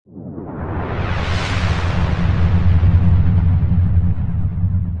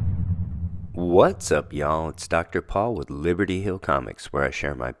What's up, y'all? It's Dr. Paul with Liberty Hill Comics, where I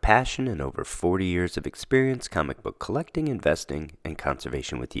share my passion and over 40 years of experience comic book collecting, investing, and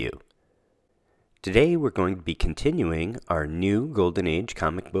conservation with you. Today we're going to be continuing our new Golden Age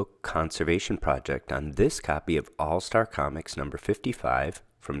comic book conservation project on this copy of All-Star Comics number 55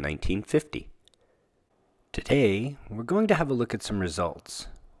 from 1950. Today we're going to have a look at some results.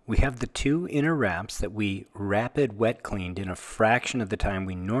 We have the two inner wraps that we rapid wet cleaned in a fraction of the time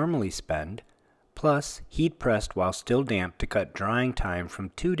we normally spend, plus heat pressed while still damp to cut drying time from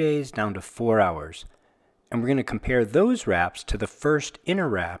 2 days down to 4 hours. And we're going to compare those wraps to the first inner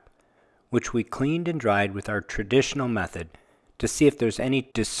wrap, which we cleaned and dried with our traditional method to see if there's any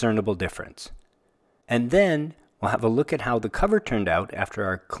discernible difference. And then we'll have a look at how the cover turned out after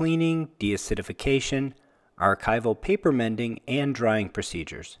our cleaning, deacidification, archival paper mending, and drying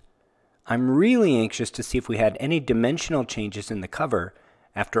procedures. I'm really anxious to see if we had any dimensional changes in the cover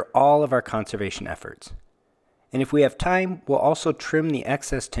after all of our conservation efforts. And if we have time, we'll also trim the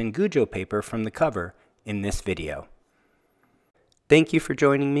excess tengujo paper from the cover in this video. Thank you for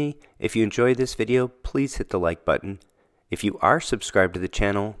joining me. If you enjoyed this video, please hit the like button. If you are subscribed to the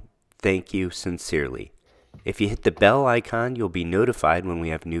channel, thank you sincerely. If you hit the bell icon, you'll be notified when we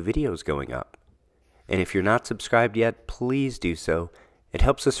have new videos going up. And if you're not subscribed yet, please do so. It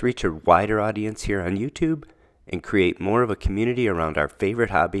helps us reach a wider audience here on YouTube and create more of a community around our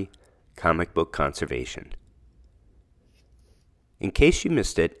favorite hobby, comic book conservation. In case you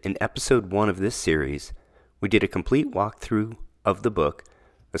missed it, in episode 1 of this series, we did a complete walkthrough of the book,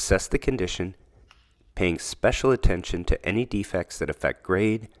 assessed the condition, paying special attention to any defects that affect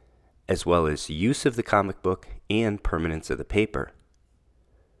grade, as well as use of the comic book and permanence of the paper.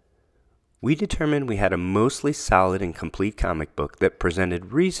 We determined we had a mostly solid and complete comic book that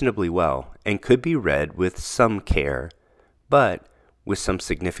presented reasonably well and could be read with some care, but with some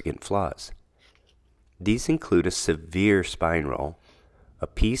significant flaws. These include a severe spine roll, a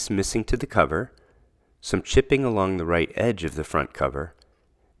piece missing to the cover, some chipping along the right edge of the front cover,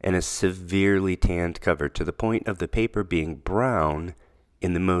 and a severely tanned cover to the point of the paper being brown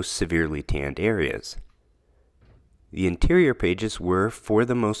in the most severely tanned areas. The interior pages were, for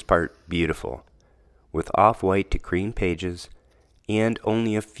the most part, beautiful, with off-white to cream pages, and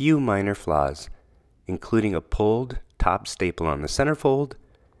only a few minor flaws, including a pulled top staple on the centerfold,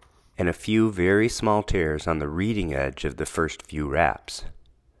 and a few very small tears on the reading edge of the first few wraps.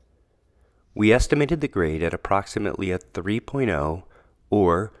 We estimated the grade at approximately a 3.0,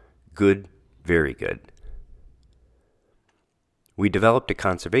 or good, very good. We developed a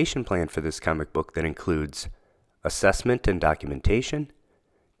conservation plan for this comic book that includes assessment and documentation,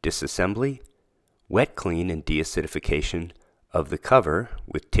 disassembly, wet clean and deacidification of the cover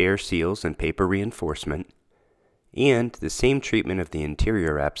with tear seals and paper reinforcement, and the same treatment of the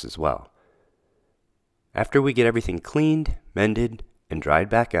interior wraps as well. After we get everything cleaned, mended, and dried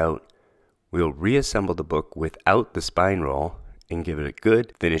back out, we'll reassemble the book without the spine roll and give it a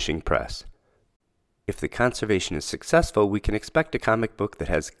good finishing press. If the conservation is successful, we can expect a comic book that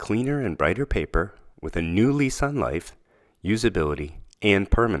has cleaner and brighter paper with a new lease on life, usability,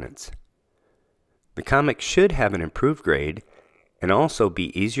 and permanence. The comic should have an improved grade and also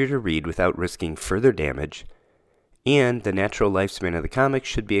be easier to read without risking further damage, and the natural lifespan of the comic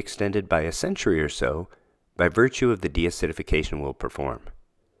should be extended by a century or so by virtue of the deacidification we'll perform.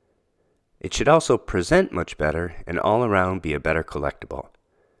 It should also present much better and all around be a better collectible.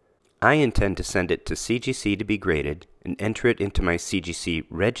 I intend to send it to CGC to be graded and enter it into my CGC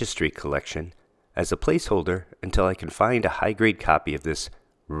registry collection as a placeholder until I can find a high-grade copy of this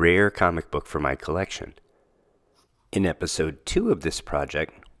rare comic book for my collection. In episode 2 of this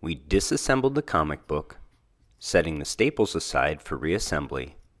project, we disassembled the comic book, setting the staples aside for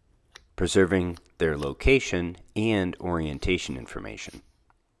reassembly, preserving their location and orientation information.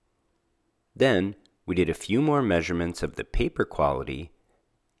 Then, we did a few more measurements of the paper quality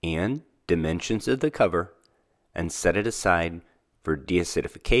and dimensions of the cover and set it aside for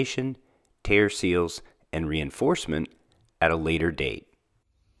deacidification, tear seals, and reinforcement at a later date.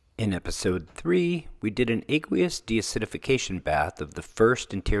 In episode 3, we did an aqueous deacidification bath of the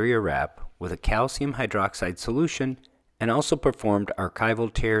first interior wrap with a calcium hydroxide solution and also performed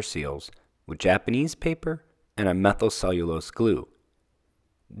archival tear seals with Japanese paper and a methyl cellulose glue.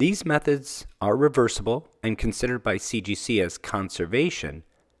 These methods are reversible and considered by CGC as conservation,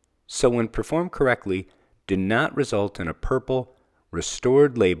 so when performed correctly, do not result in a purple,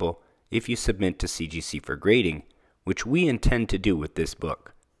 restored label if you submit to CGC for grading, which we intend to do with this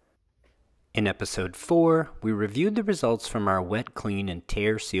book. In episode 4, we reviewed the results from our wet clean and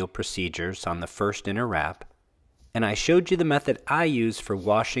tear seal procedures on the first inner wrap, And I showed you the method I use for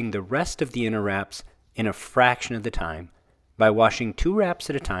washing the rest of the inner wraps in a fraction of the time by washing 2 wraps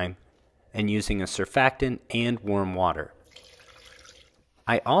at a time and using a surfactant and warm water.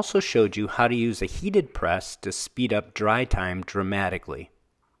 I also showed you how to use a heated press to speed up dry time dramatically.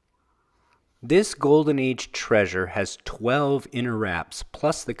 This Golden Age treasure has 12 inner wraps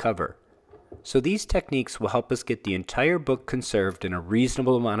plus the cover, so these techniques will help us get the entire book conserved in a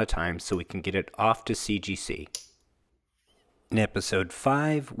reasonable amount of time so we can get it off to CGC. In episode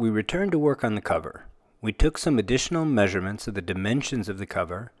 5, we returned to work on the cover. We took some additional measurements of the dimensions of the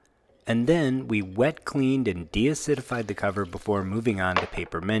cover, and then we wet cleaned and deacidified the cover before moving on to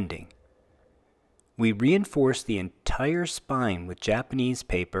paper mending. We reinforced the entire spine with Japanese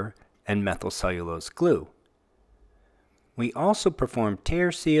paper and methylcellulose glue. We also performed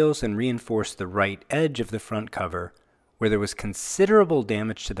tear seals and reinforced the right edge of the front cover where there was considerable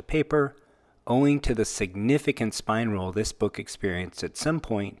damage to the paper owing to the significant spine roll this book experienced at some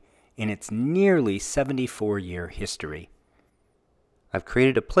point in its nearly 74-year history. I've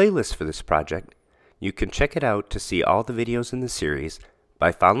created a playlist for this project. You can check it out to see all the videos in the series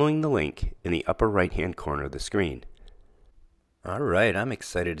by following the link in the upper right-hand corner of the screen. Alright, I'm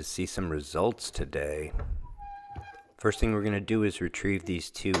excited to see some results today. First thing we're going to do is retrieve these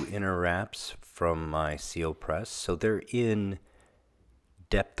 2 inner wraps from my seal press. So they're in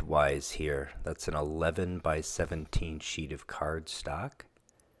depth-wise here. That's an 11 by 17 sheet of cardstock.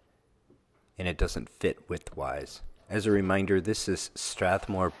 And it doesn't fit width-wise. As a reminder, this is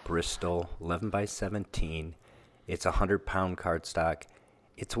Strathmore Bristol 11 by 17. It's 100-pound cardstock.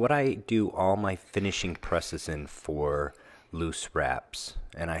 It's what I do all my finishing presses in for loose wraps,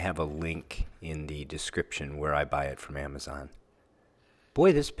 and I have a link in the description where I buy it from Amazon.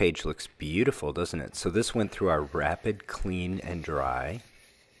 Boy, this page looks beautiful, doesn't it? So this went through our rapid clean and dry,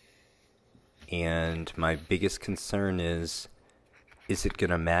 and my biggest concern is it going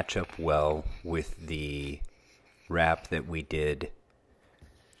to match up well with the wrap that we did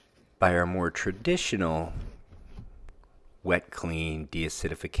by our more traditional wet clean,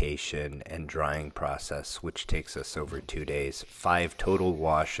 deacidification, and drying process, which takes us over 2 days. 5 total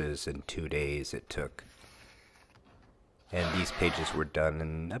washes in 2 days it took. And these pages were done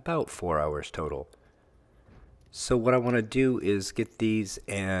in about 4 hours total. So what I want to do is get these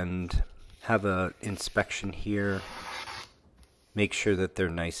and have an inspection here. Make sure that they're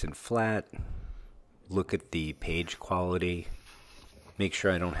nice and flat. Look at the page quality. Make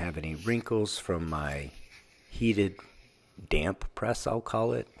sure I don't have any wrinkles from my heated damp press, I'll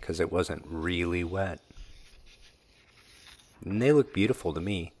call it, because it wasn't really wet. And they look beautiful to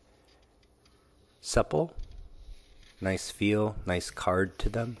me. Supple, nice feel, nice card to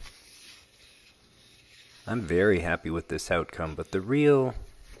them. I'm very happy with this outcome, but the real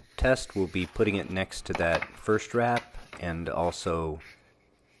test will be putting it next to that first wrap and also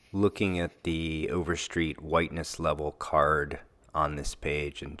looking at the Overstreet whiteness level card on this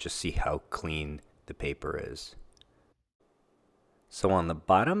page and just see how clean the paper is. So on the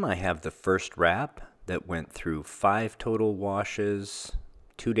bottom I have the first wrap that went through 5 total washes,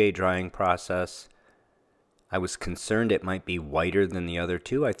 2-day drying process. I was concerned it might be whiter than the other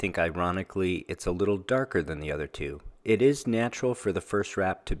 2. I think ironically it's a little darker than the other 2. It is natural for the first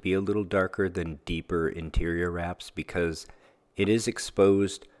wrap to be a little darker than deeper interior wraps because it is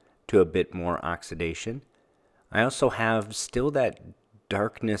exposed to a bit more oxidation. I also have still that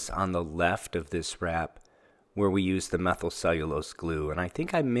darkness on the left of this wrap where we use the methylcellulose glue, and I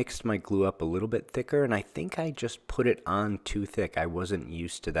think I mixed my glue up a little bit thicker, and I think I just put it on too thick. I wasn't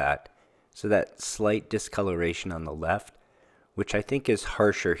used to that. So that slight discoloration on the left, which I think is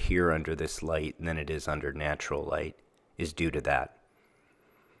harsher here under this light than it is under natural light, is due to that.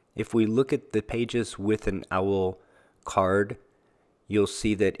 If we look at the pages with an owl card, you'll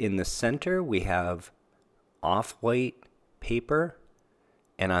see that in the center we have off-white paper,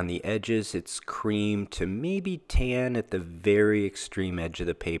 and on the edges it's cream to maybe tan at the very extreme edge of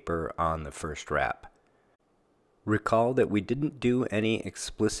the paper on the first wrap. Recall that we didn't do any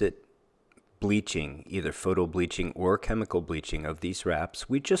explicit bleaching, either photo bleaching or chemical bleaching of these wraps.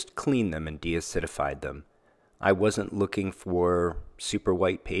 We just cleaned them and deacidified them. I wasn't looking for super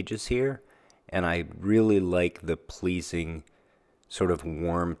white pages here, and I really like the pleasing sort of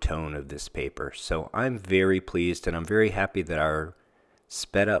warm tone of this paper. So I'm very pleased, and I'm very happy that our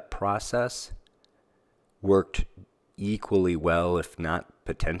sped up process worked equally well, if not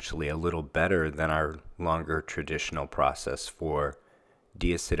potentially a little better than our longer traditional process for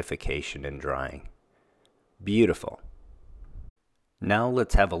deacidification and drying. Beautiful. Now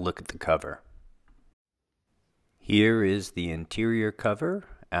let's have a look at the cover. Here is the interior cover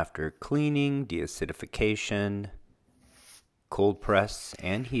after cleaning, deacidification, cold press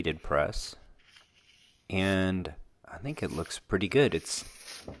and heated press, and I think it looks pretty good. It's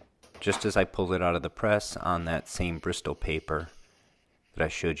just as I pulled it out of the press on that same Bristol paper that I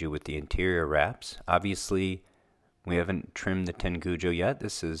showed you with the interior wraps. Obviously, we haven't trimmed the tengujo yet.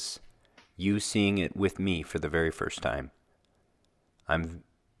 This is you seeing it with me for the very first time. I'm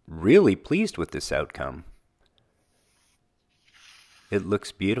really pleased with this outcome. It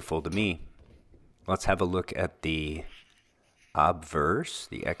looks beautiful to me. Let's have a look at the obverse,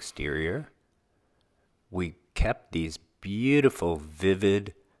 the exterior. We kept these beautiful,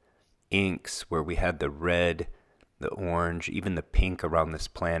 vivid inks where we had the red, the orange, even the pink around this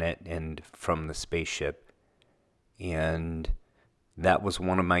planet and from the spaceship. And that was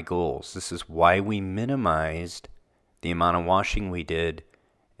one of my goals. This is why we minimized the amount of washing we did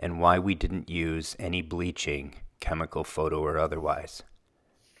and why we didn't use any bleaching, chemical, photo, or otherwise.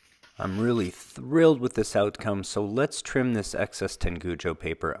 I'm really thrilled with this outcome, so let's trim this excess tengujo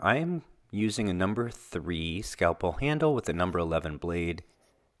paper. I'm using a number 3 scalpel handle with a number 11 blade,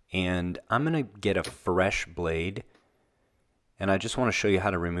 and I'm going to get a fresh blade, and I just want to show you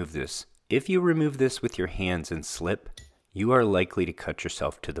how to remove this. If you remove this with your hands and slip, you are likely to cut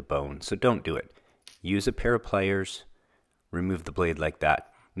yourself to the bone, so don't do it. Use a pair of pliers, remove the blade like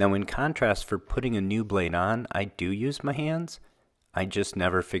that. Now in contrast, for putting a new blade on, I do use my hands. I just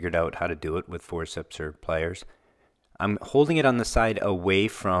never figured out how to do it with forceps or pliers. I'm holding it on the side away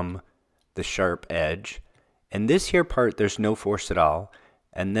from the sharp edge, and this here part there's no force at all,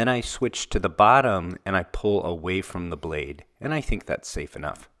 and then I switch to the bottom and I pull away from the blade, and I think that's safe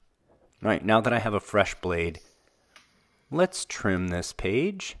enough. Alright, now that I have a fresh blade, let's trim this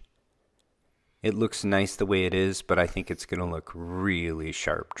page. It looks nice the way it is, but I think it's going to look really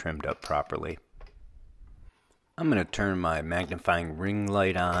sharp trimmed up properly. I'm going to turn my magnifying ring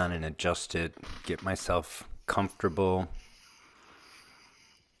light on and adjust it, get myself comfortable.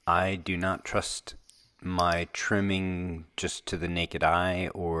 I do not trust my trimming just to the naked eye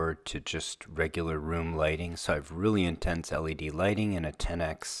or to just regular room lighting, so I have really intense LED lighting and a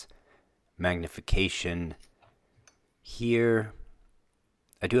 10x magnification here.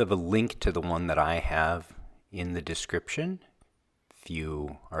 I do have a link to the one that I have in the description if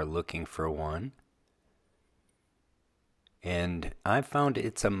you are looking for one. And I found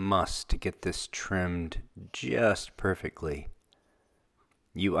it's a must to get this trimmed just perfectly.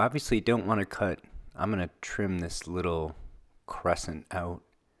 You obviously don't want to cut. I'm going to trim this little crescent out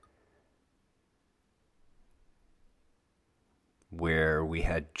where we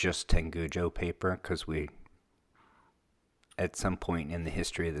had just tengujo paper, because we at some point in the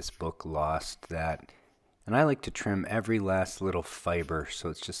history of this book lost that. And I like to trim every last little fiber so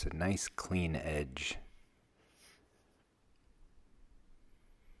it's just a nice clean edge.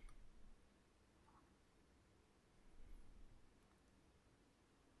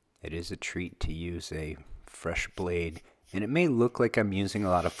 It is a treat to use a fresh blade, and it may look like I'm using a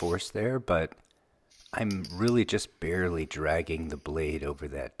lot of force there, but I'm really just barely dragging the blade over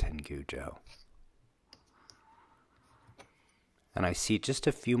that tengujo. And I see just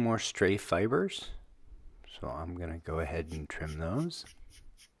a few more stray fibers, so I'm going to go ahead and trim those.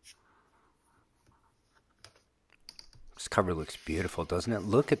 This cover looks beautiful, doesn't it?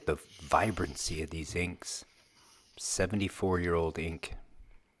 Look at the vibrancy of these inks. 74-year-old ink.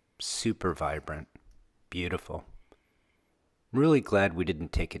 Super vibrant. Beautiful. I'm really glad we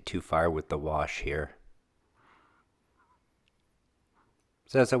didn't take it too far with the wash here.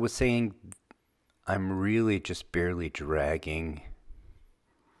 So as I was saying, I'm really just barely dragging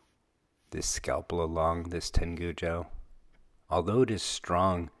this scalpel along this tengujo. Although it is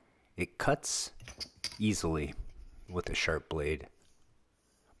strong, it cuts easily with a sharp blade.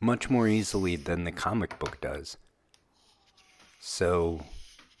 Much more easily than the comic book does. So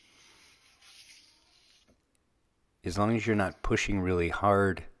as long as you're not pushing really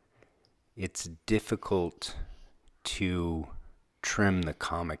hard, it's difficult to trim the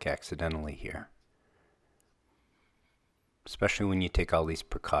comic accidentally here. Especially when you take all these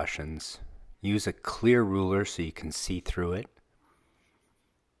precautions. Use a clear ruler so you can see through it.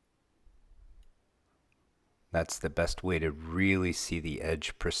 That's the best way to really see the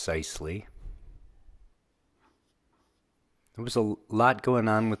edge precisely. There was a lot going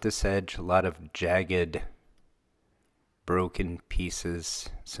on with this edge, a lot of jagged, broken pieces,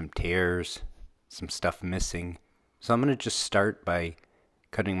 some tears, some stuff missing. So I'm going to just start by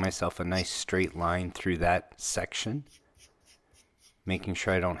cutting myself a nice straight line through that section, making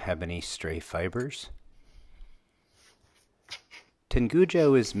sure I don't have any stray fibers.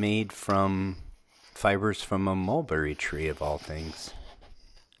 Tengujo is made from fibers from a mulberry tree, of all things.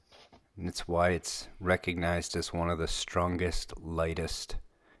 And it's why it's recognized as one of the strongest, lightest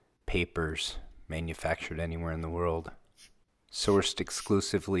papers manufactured anywhere in the world. Sourced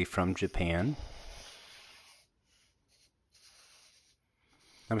exclusively from Japan.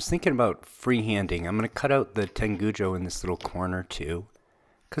 I was thinking about freehanding. I'm going to cut out the tengujo in this little corner too,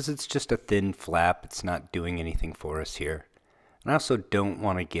 because it's just a thin flap. It's not doing anything for us here. And I also don't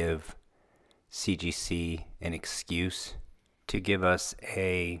want to give CGC an excuse to give us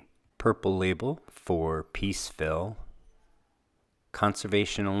a purple label for piece fill.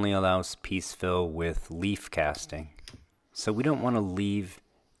 Conservation only allows piece fill with leaf casting. So we don't want to leave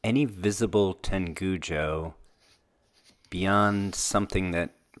any visible tengujo beyond something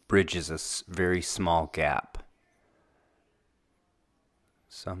that bridges a very small gap.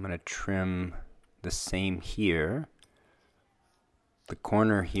 So I'm going to trim the same here. The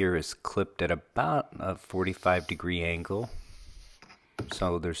corner here is clipped at about a 45-degree angle.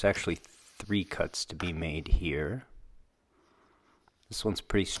 So there's actually 3 cuts to be made here. This one's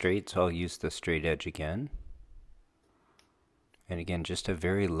pretty straight, so I'll use the straight edge again. And again, just a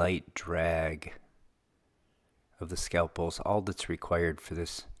very light drag of the scalpels, all that's required for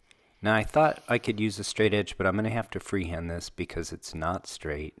this. Now I thought I could use a straight edge, but I'm going to have to freehand this because it's not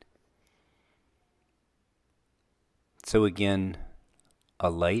straight. So again, a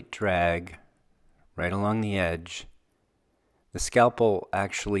light drag right along the edge. The scalpel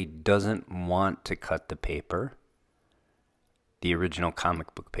actually doesn't want to cut the paper, the original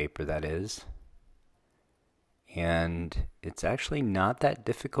comic book paper that is. And it's actually not that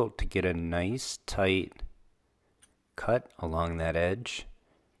difficult to get a nice tight cut along that edge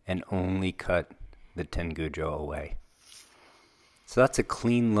and only cut the tengujo away. So that's a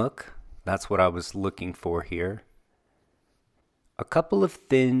clean look. That's what I was looking for here. A couple of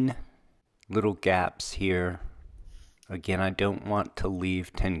thin little gaps here. Again, I don't want to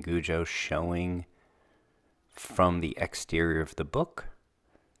leave tengujo showing from the exterior of the book.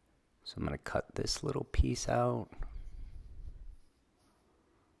 So I'm going to cut this little piece out.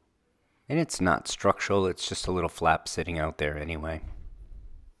 And it's not structural, it's just a little flap sitting out there anyway.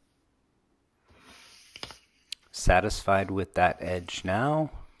 Satisfied with that edge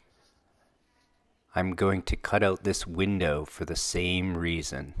now. I'm going to cut out this window for the same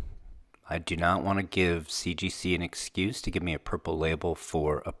reason. I do not want to give CGC an excuse to give me a purple label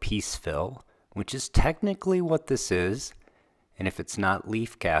for a piece fill, which is technically what this is. And if it's not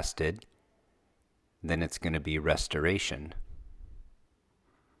leaf casted, then it's going to be restoration.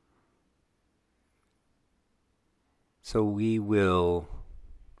 So we will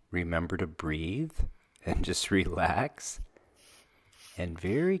remember to breathe and just relax and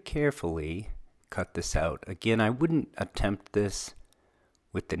very carefully cut this out. Again, I wouldn't attempt this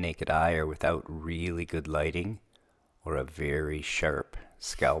with the naked eye or without really good lighting or a very sharp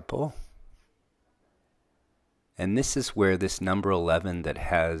scalpel. And this is where this number 11 that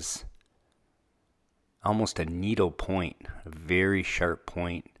has almost a needle point, a very sharp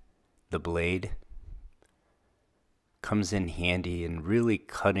point, the blade, comes in handy in really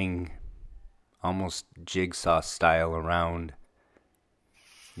cutting almost jigsaw style around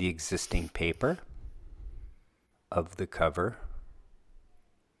the existing paper of the cover.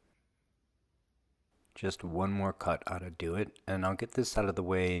 Just one more cut ought to do it, and I'll get this out of the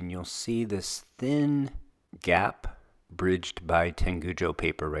way and you'll see this thin gap bridged by tengujo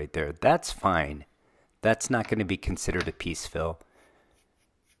paper right there. That's fine. That's not going to be considered a piece fill.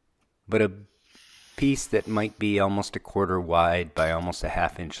 But a piece that might be almost a quarter wide by almost a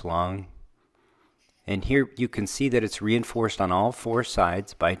 ½ inch long. And here you can see that it's reinforced on all 4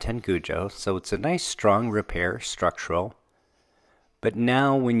 sides by tengujo, so it's a nice strong repair, structural. But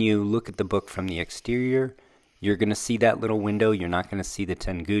now when you look at the book from the exterior, you're going to see that little window. You're not going to see the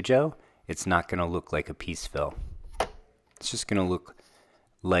tengujo. It's not going to look like a piece fill. It's just going to look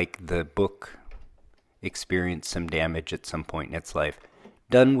like the book experienced some damage at some point in its life.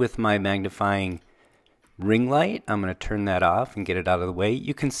 Done with my magnifying ring light. I'm going to turn that off and get it out of the way.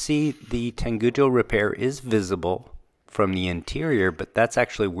 You can see the tengujo repair is visible from the interior, but that's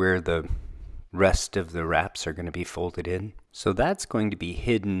actually where the rest of the wraps are going to be folded in. So that's going to be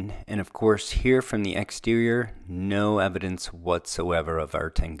hidden, and of course here from the exterior, no evidence whatsoever of our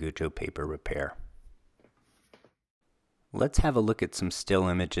tengujo paper repair. Let's have a look at some still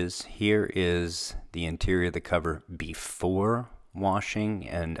images. Here is the interior of the cover before washing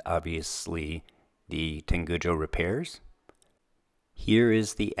and obviously the tengujo repairs. Here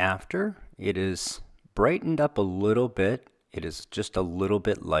is the after. It is brightened up a little bit. It is just a little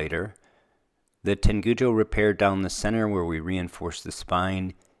bit lighter. The tengujo repair down the center where we reinforce the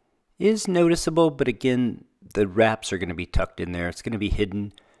spine is noticeable, but again, the wraps are going to be tucked in there. It's going to be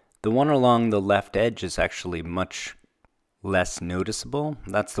hidden. The one along the left edge is actually much less noticeable.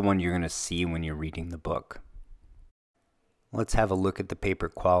 That's the one you're going to see when you're reading the book. Let's have a look at the paper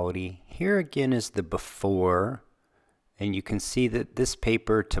quality. Here again is the before, and you can see that this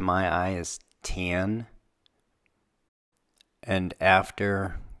paper to my eye is tan, and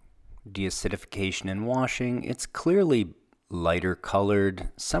after deacidification and washing, it's clearly lighter colored,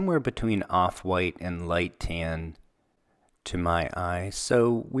 somewhere between off-white and light tan to my eye.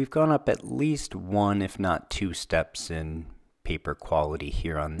 So we've gone up at least one, if not two steps in paper quality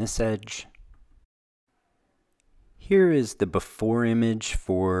here on this edge. Here is the before image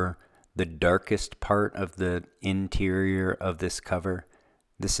for the darkest part of the interior of this cover.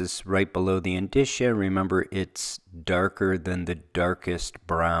 This is right below the indicia. Remember, it's darker than the darkest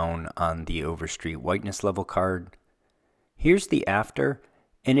brown on the Overstreet whiteness level card. Here's the after,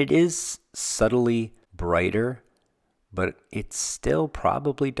 and it is subtly brighter, but it's still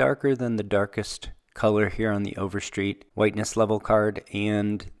probably darker than the darkest color here on the Overstreet whiteness level card,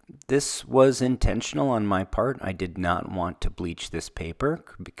 and this was intentional on my part. I did not want to bleach this paper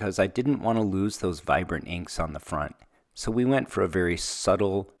because I didn't want to lose those vibrant inks on the front. So we went for a very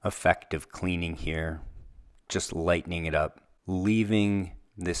subtle effect of cleaning here, just lightening it up, leaving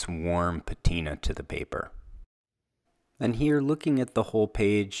this warm patina to the paper. And here, looking at the whole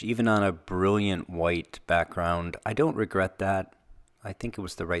page, even on a brilliant white background, I don't regret that. I think it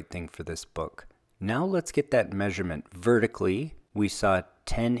was the right thing for this book. Now let's get that measurement. Vertically, we saw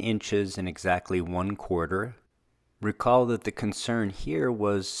 10 inches and exactly 1/4. Recall that the concern here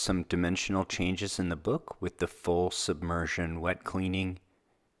was some dimensional changes in the book with the full submersion wet cleaning.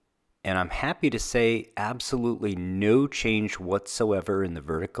 And I'm happy to say absolutely no change whatsoever in the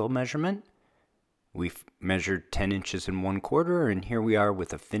vertical measurement. We've measured 10 inches and 1/4, and here we are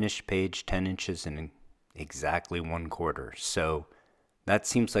with a finished page 10 inches and exactly 1/4. So that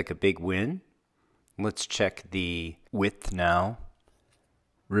seems like a big win. Let's check the width now.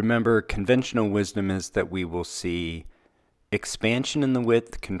 Remember, conventional wisdom is that we will see expansion in the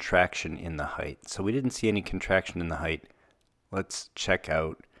width, contraction in the height. So we didn't see any contraction in the height. Let's check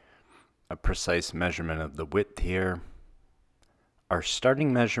out a precise measurement of the width here. Our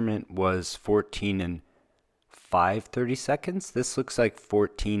starting measurement was 14 and 5/30 seconds. This looks like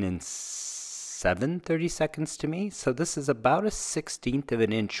 14 and 7/30 seconds to me. So this is about a 1/16 of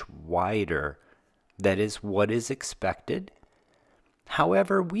an inch wider. That is what is expected.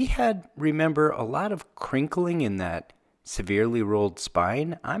 However, we had, remember, a lot of crinkling in that severely rolled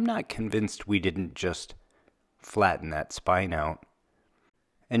spine. I'm not convinced we didn't just flatten that spine out.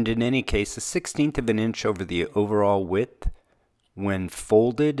 And in any case, a 1/16 of an inch over the overall width, when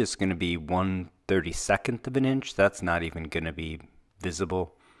folded, is going to be 1/32 of an inch. That's not even going to be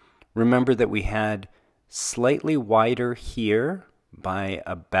visible. Remember that we had slightly wider here by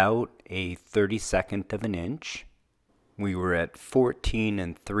about a 1/32 of an inch. We were at 14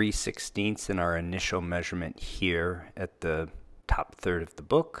 and 3/16 in our initial measurement here at the top third of the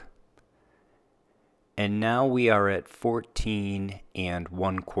book. And now we are at 14 and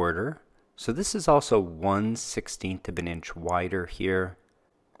 1/4. So this is also 1/16 of an inch wider here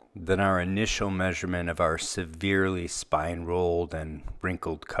than our initial measurement of our severely spine rolled and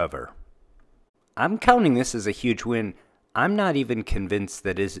wrinkled cover. I'm counting this as a huge win. I'm not even convinced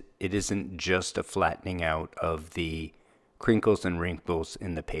that it isn't just a flattening out of the crinkles and wrinkles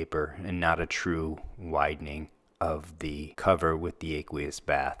in the paper and not a true widening of the cover with the aqueous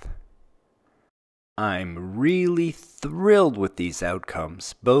bath. I'm really thrilled with these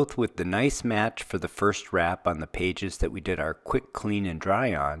outcomes, both with the nice match for the first wrap on the pages that we did our quick clean and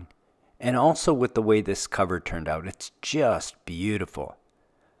dry on, and also with the way this cover turned out. It's just beautiful.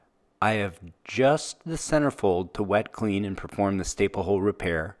 I have just the centerfold to wet clean and perform the staple hole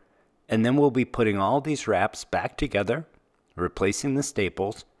repair, and then we'll be putting all these wraps back together, replacing the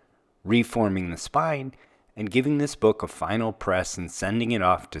staples, reforming the spine, and giving this book a final press and sending it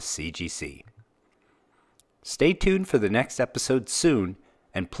off to CGC. Stay tuned for the next episode soon,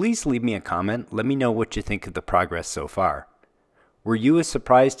 and please leave me a comment. Let me know what you think of the progress so far. Were you as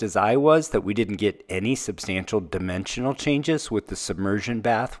surprised as I was that we didn't get any substantial dimensional changes with the submersion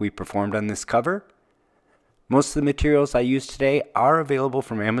bath we performed on this cover? Most of the materials I used today are available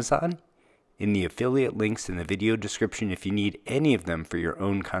from Amazon in the affiliate links in the video description if you need any of them for your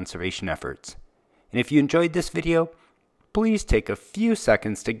own conservation efforts. And if you enjoyed this video, please take a few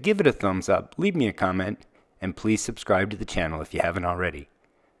seconds to give it a thumbs up, leave me a comment, and please subscribe to the channel if you haven't already.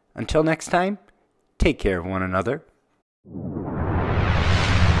 Until next time, take care of one another,